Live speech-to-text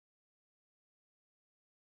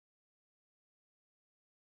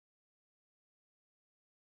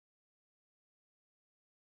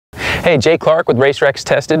Hey, Jay Clark with RacerX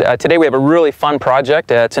Tested. Today we have a really fun project.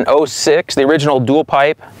 It's an 06, the original dual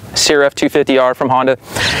pipe CRF250R from Honda.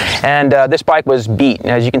 And this bike was beat.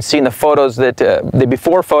 As you can see in the photos, the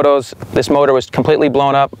before photos, this motor was completely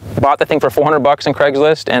blown up. Bought the thing for 400 bucks on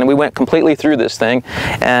Craigslist, and we went completely through this thing.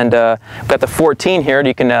 And got the 14 here.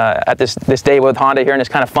 You can at this day with Honda here, and it's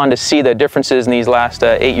kind of fun to see the differences in these last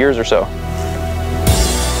 8 years or so.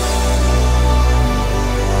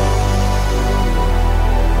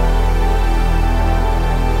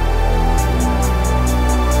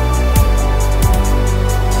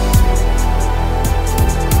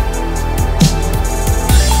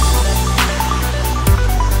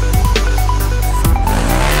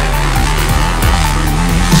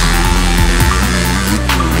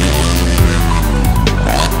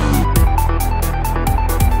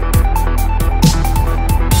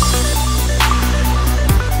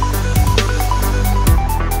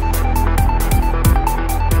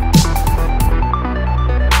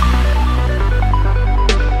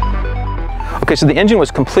 Okay, so the engine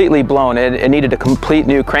was completely blown. It needed a complete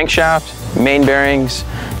new crankshaft, main bearings,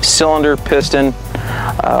 cylinder, piston,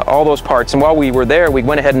 all those parts. And while we were there, we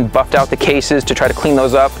went ahead and buffed out the cases to try to clean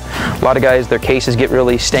those up. A lot of guys, their cases get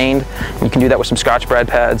really stained. You can do that with some Scotch Brite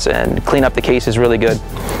pads and clean up the cases really good.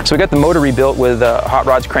 So we got the motor rebuilt with Hot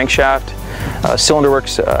Rod's crankshaft,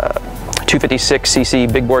 CylinderWorks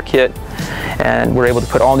 256cc big bore kit, and we're able to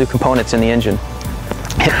put all new components in the engine.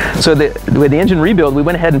 So with the engine rebuild, we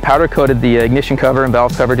went ahead and powder coated the ignition cover and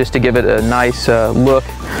valve cover just to give it a nice look.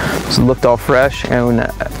 So it looked all fresh, and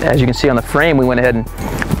as you can see on the frame, we went ahead and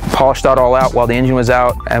polished that all out while the engine was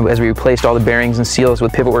out, as we replaced all the bearings and seals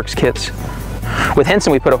with PivotWorks kits. With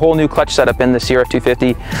Henson, we put a whole new clutch setup in the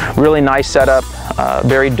CRF250. Really nice setup,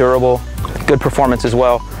 very durable, good performance as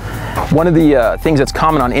well. One of the things that's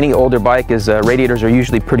common on any older bike is radiators are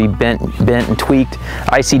usually pretty bent and tweaked.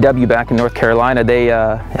 ICW back in North Carolina, they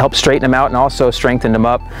help straighten them out and also strengthen them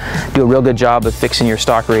up. Do a real good job of fixing your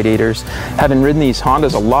stock radiators. Having ridden these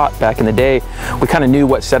Hondas a lot back in the day, we kind of knew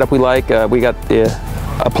what setup we like. We got the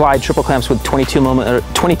applied triple clamps with 22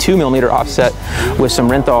 millimeter offset with some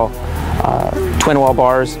Renthal twin wall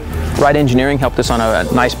bars. Ride Engineering helped us on a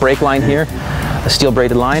nice brake line here, a steel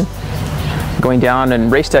braided line. Going down,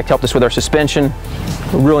 and Racetech helped us with our suspension.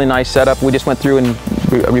 A really nice setup. We just went through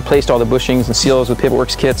and replaced all the bushings and seals with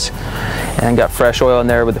PivotWorks kits and got fresh oil in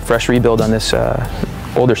there with the fresh rebuild on this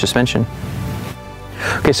older suspension.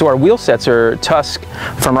 Okay, so our wheel sets are Tusk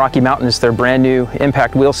from Rocky Mountains. They're brand new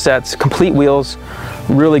impact wheel sets, complete wheels,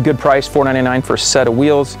 really good price, $4.99 for a set of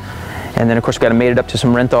wheels. And then of course we got it mated up to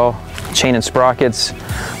some Renthal chain and sprockets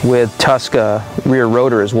with Tusk rear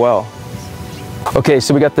rotor as well. Okay,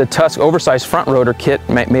 so we got the Tusk oversized front rotor kit,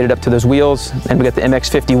 made it up to those wheels, and we got the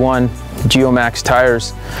MX51 Geomax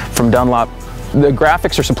tires from Dunlop. The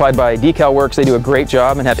graphics are supplied by DecalWorks. They do a great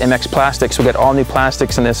job and have MX plastics. We got all new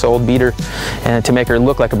plastics in this old beater and to make her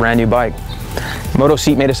look like a brand new bike. Moto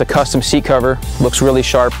Seat made us a custom seat cover. Looks really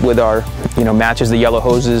sharp with our, matches the yellow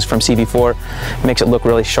hoses from CV4. Makes it look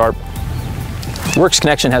really sharp. Works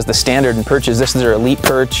Connection has the standard and perches. This is their Elite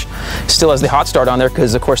perch. Still has the hot start on there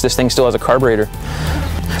because of course this thing still has a carburetor.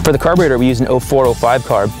 For the carburetor we use an 0405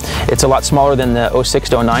 carb. It's a lot smaller than the 06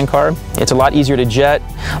 to 09 carb. It's a lot easier to jet,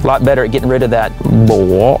 a lot better at getting rid of that.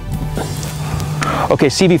 Okay,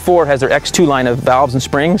 CV4 has their X2 line of valves and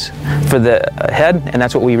springs for the head, and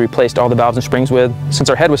that's what we replaced all the valves and springs with. Since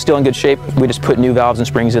our head was still in good shape, we just put new valves and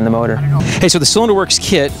springs in the motor. Hey, so the CylinderWorks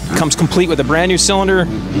kit comes complete with a brand new cylinder,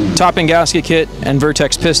 top end gasket kit, and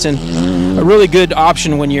Vertex piston. A really good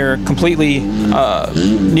option when you're completely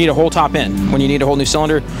need a whole top end, when you need a whole new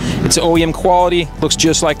cylinder. It's OEM quality, looks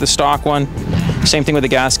just like the stock one. Same thing with the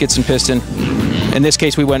gaskets and piston. In this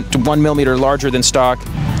case, we went to 1 millimeter larger than stock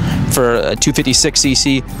for a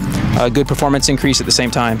 256cc, a good performance increase at the same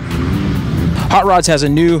time. Hot Rods has a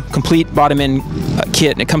new complete bottom end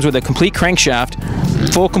kit, and it comes with a complete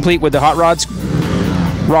crankshaft, full complete with the Hot Rods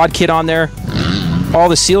rod kit on there, all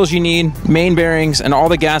the seals you need, main bearings, and all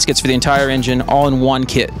the gaskets for the entire engine, all in one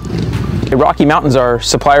kit. Rocky Mountains are our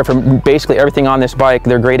supplier for basically everything on this bike.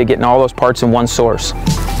 They're great at getting all those parts in one source.